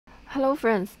Hello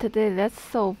friends, today let's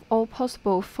solve all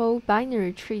possible four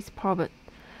binary trees problem.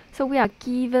 So we are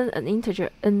given an integer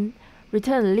n,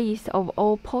 return a list of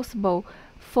all possible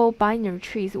four binary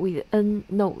trees with n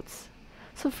nodes.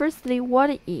 So firstly,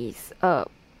 what is a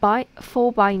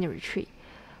four binary tree?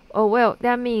 Oh well,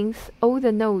 that means all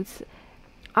the nodes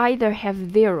either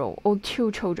have 0 or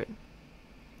 2 children.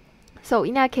 So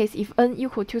in that case, if n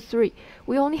equal to 3,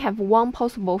 we only have one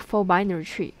possible four binary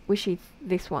tree, which is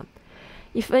this one.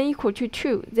 If n equal to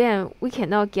 2, then we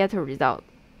cannot get a result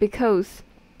because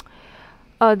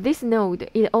this node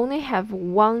it only have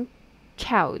one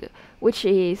child, which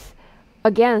is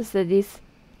against this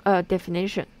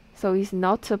definition, so it's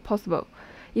not possible.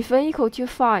 If n equal to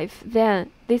 5,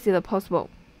 then this is possible,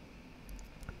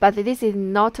 but this is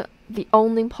not the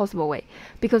only possible way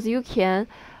because you can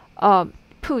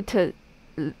put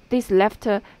this left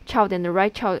child and the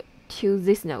right child to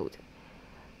this node.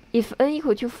 If n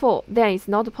equal to 4, then it's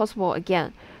not possible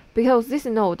again, because this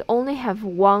node only have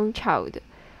one child.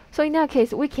 So in that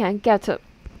case, we can get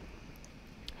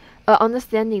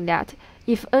understanding that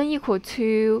if n equal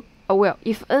to,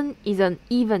 if n is an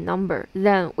even number,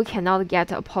 then we cannot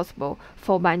get a possible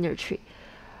four binary tree.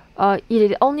 It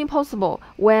is only possible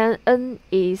when n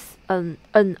is an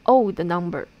odd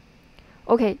number.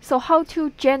 Okay, so how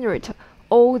to generate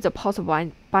all the possible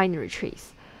binary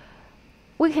trees?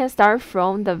 We can start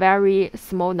from the very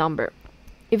small number.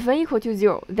 If n equal to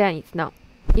 0, then it's none.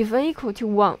 If n equal to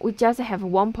 1, we just have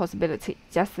one possibility,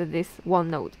 just this one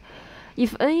node.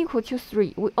 If n equal to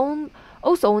 3, we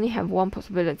also only have one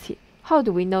possibility. How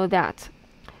do we know that?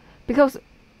 Because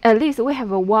at least we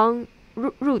have a one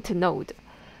root node.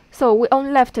 So we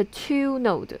only left 2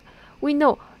 nodes. We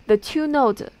know the 2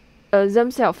 nodes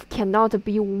themselves cannot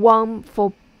be one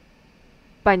four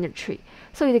binary tree.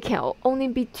 So it can only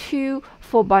be 2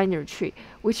 four binary tree,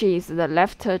 which is the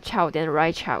left child and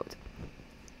right child.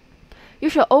 You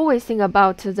should always think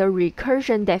about the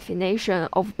recursion definition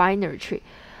of binary tree.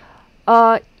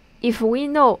 If we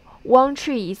know one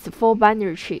tree is four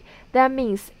binary tree, that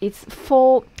means its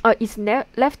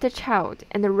left child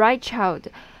and the right child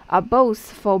are both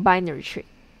four binary tree.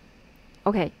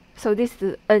 Okay, so this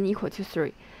is n equal to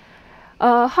 3.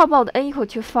 How about n equal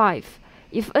to 5?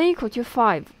 If n equal to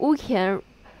 5, we can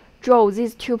draw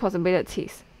these two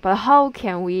possibilities, but how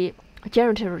can we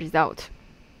generate a result?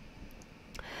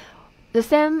 The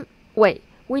same way,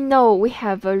 we know we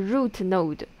have a root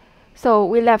node, so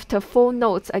we left 4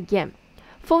 nodes again.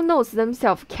 4 nodes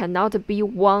themselves cannot be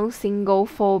one single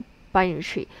four binary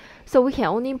tree, so we can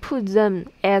only put them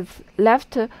as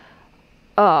left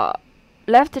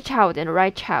child and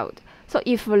right child. So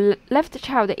if left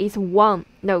child is 1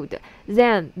 node,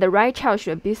 then the right child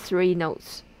should be 3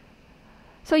 nodes.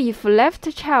 So if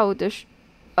left child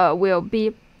will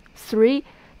be 3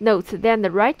 nodes, then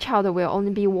the right child will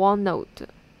only be 1 node.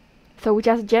 So we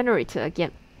just generate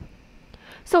again.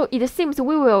 So it seems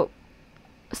we will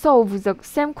solve the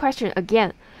same question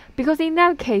again, because in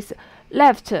that case,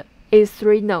 left is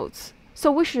 3 nodes. So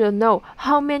we should know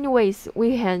how many ways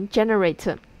we can generate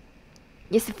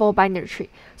this four binary tree.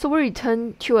 So we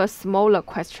return to a smaller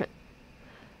question.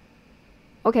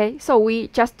 Okay, so we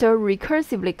just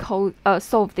recursively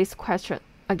solve this question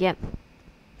again.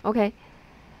 Okay,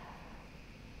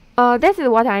 that is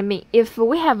what I mean. If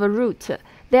we have a root,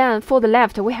 then for the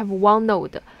left we have 1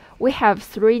 node. We have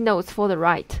 3 nodes for the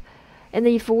right. And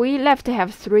if we left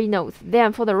have 3 nodes,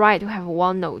 then for the right we have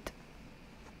 1 node.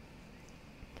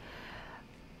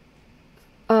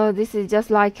 This is just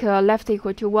like left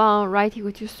equal to 1, right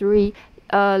equal to 3.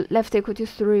 Left equal to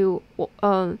 3,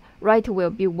 right will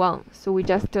be 1. So we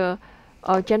just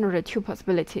generate 2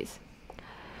 possibilities.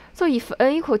 So if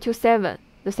n equal to 7,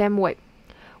 the same way,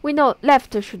 we know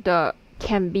left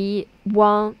can be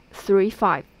 1, 3,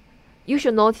 5. You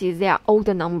should notice they are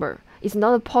odd number. It's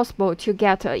not possible to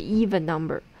get an even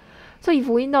number. So if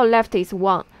we know left is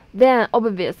 1, then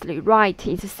obviously right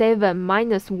is 7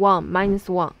 minus 1 minus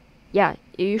 1. Yeah,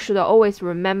 you should always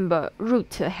remember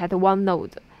root had 1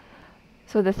 node.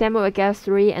 So the same way we get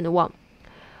 3 and 1.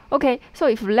 Okay, so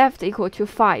if left equal to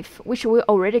 5, which we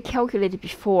already calculated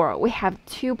before, we have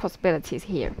 2 possibilities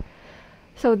here.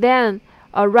 So then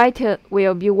right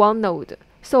will be 1 node.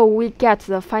 So we get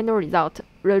the final result,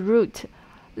 the root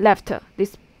left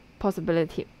this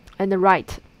possibility and the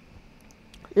right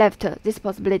left this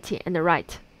possibility and the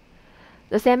right.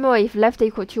 The same way, if left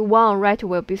equal to 1, right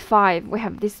will be 5. We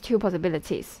have these 2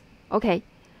 possibilities. Okay,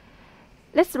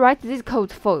 let's write this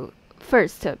code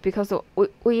first, because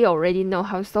we already know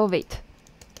how to solve it.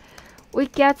 We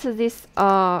get this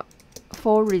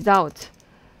for result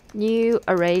new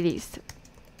array list.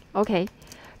 Okay,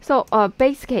 so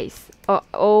base case,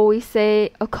 or we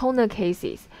say a corner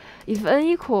cases. If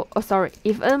n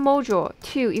modulo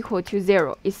 2 equal to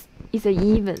 0 is an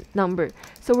even number,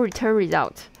 so we return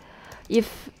result.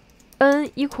 If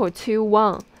n equal to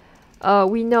 1,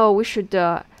 we know we should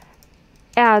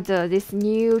add this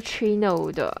new tree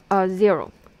node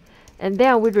 0, and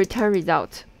then we return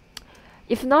result.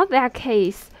 If not that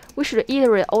case, we should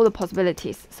iterate all the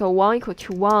possibilities. So 1 equal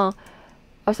to 1,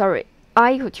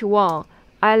 I equal to 1,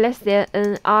 I less than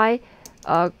n, I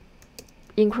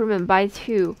increment by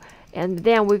 2, and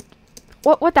then we,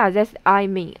 what does that I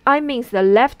mean? I means the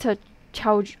left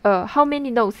child, how many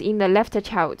nodes in the left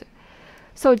child.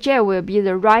 So j will be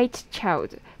the right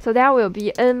child. So that will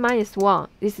be n minus 1.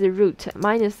 This is root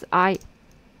minus I.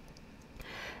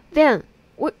 Then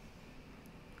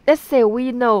let's say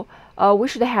we know we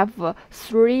should have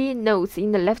 3 nodes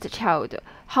in the left child.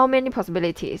 How many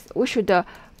possibilities? We should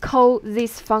call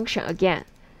this function again,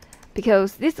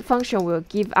 because this function will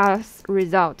give us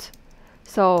result.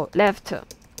 So left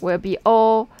will be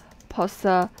all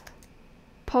possible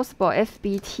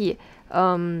FBT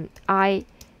I,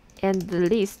 and the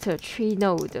least tree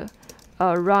node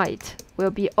right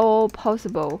will be all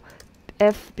possible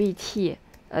FBT,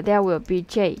 that will be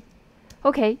J.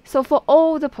 Okay, so for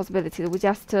all the possibilities, we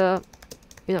just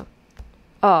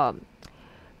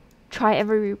try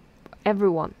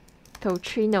everyone. So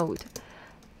tree node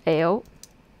L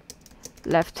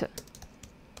left,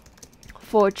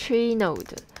 for tree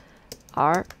node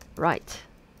R right.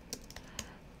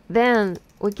 Then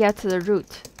we get the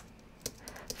root.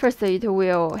 First it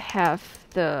will have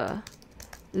the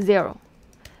 0,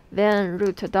 then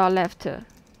root dot left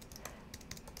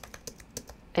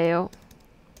L,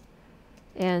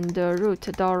 and root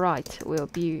dot right will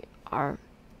be R.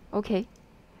 Okay,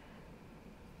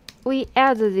 we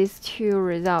add these two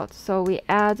results, so we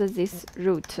add this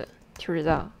root to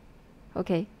result.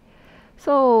 Okay,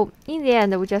 so in the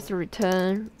end we just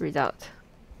return result.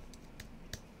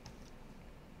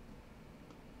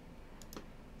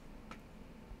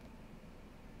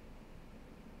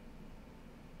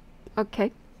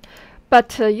 Okay,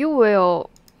 but you will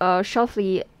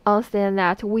shortly understand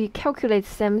that we calculate the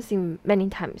same thing many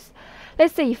times.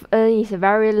 Let's say if n is a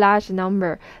very large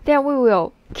number, then we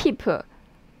will keep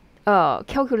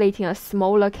calculating a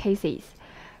smaller cases.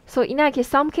 So in that case,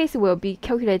 some cases will be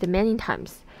calculated many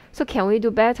times. So can we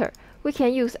do better? We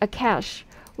can use a cache.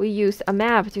 We use a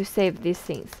map to save these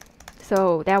things.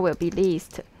 So that will be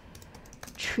list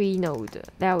tree node.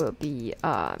 That will be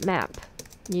map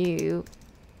new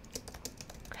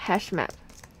hash map.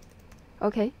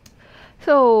 Okay,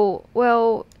 so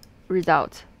well,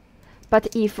 result.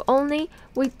 But if only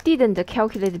we didn't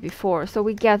calculate it before, so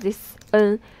we get this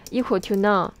n equal to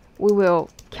none, we will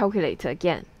calculate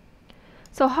again.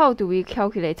 So how do we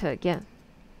calculate again?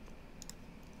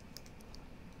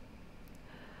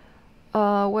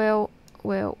 Well,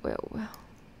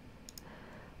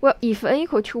 if n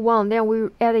equal to 1, then we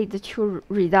added the two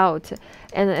result,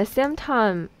 and at the same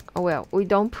time, well, we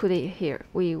don't put it here.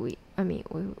 We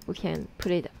can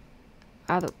put it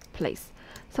other place.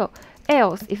 So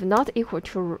else, if not equal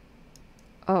to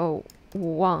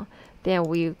 1, then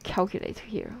we calculate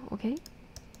here. Okay.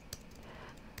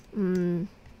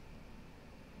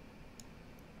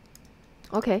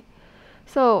 Okay.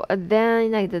 So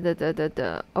then like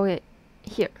okay,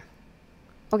 here.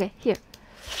 Okay, here.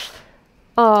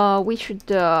 We should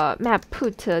map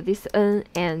put this n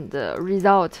and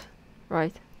result,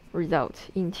 right? Result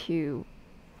into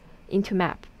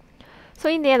map. So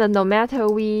in the end, no matter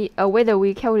whether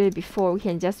we calculated before, we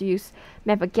can just use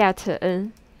map get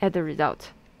n as the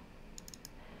result.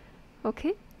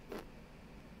 Okay.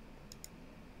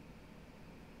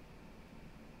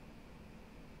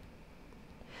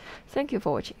 Thank you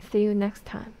for watching. See you next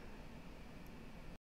time.